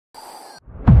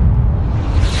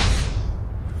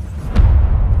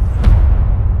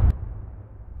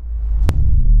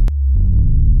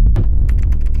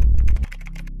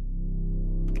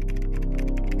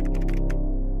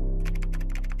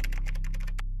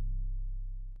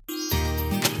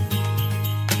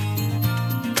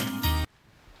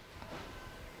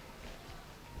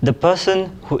The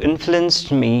person who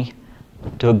influenced me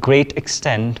to a great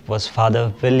extent was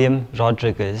Father William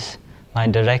Rodriguez, my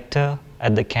director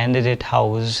at the Candidate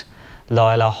House,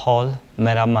 Loyola Hall,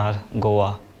 Miramar,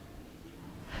 Goa.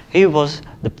 He was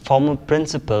the former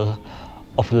principal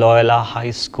of Loyola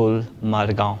High School,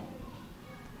 Margao.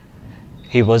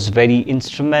 He was very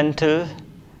instrumental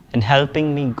in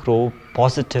helping me grow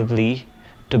positively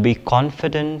to be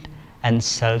confident and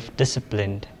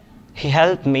self-disciplined. He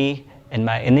helped me in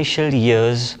my initial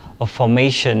years of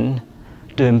formation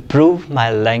to improve my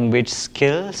language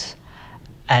skills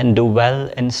and do well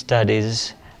in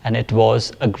studies, and it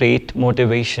was a great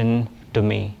motivation to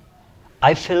me.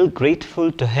 I feel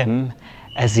grateful to him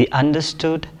as he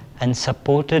understood and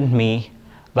supported me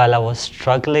while I was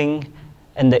struggling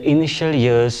in the initial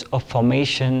years of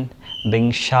formation,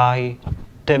 being shy,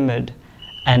 timid,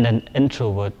 and an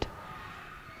introvert.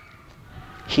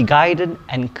 He guided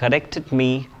and corrected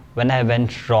me when I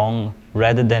went wrong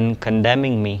rather than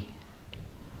condemning me.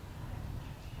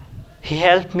 He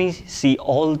helped me see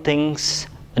all things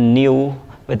anew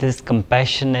with his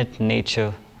compassionate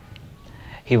nature.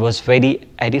 He was very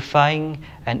edifying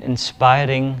and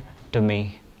inspiring to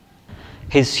me.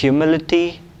 His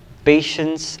humility,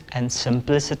 patience, and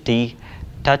simplicity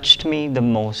touched me the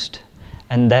most,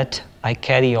 and that I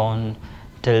carry on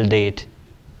till date.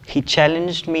 He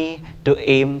challenged me to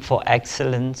aim for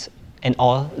excellence in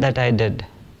all that I did.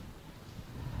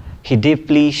 He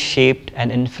deeply shaped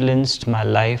and influenced my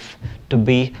life to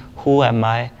be who am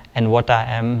I and what I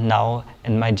am now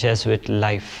in my Jesuit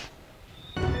life.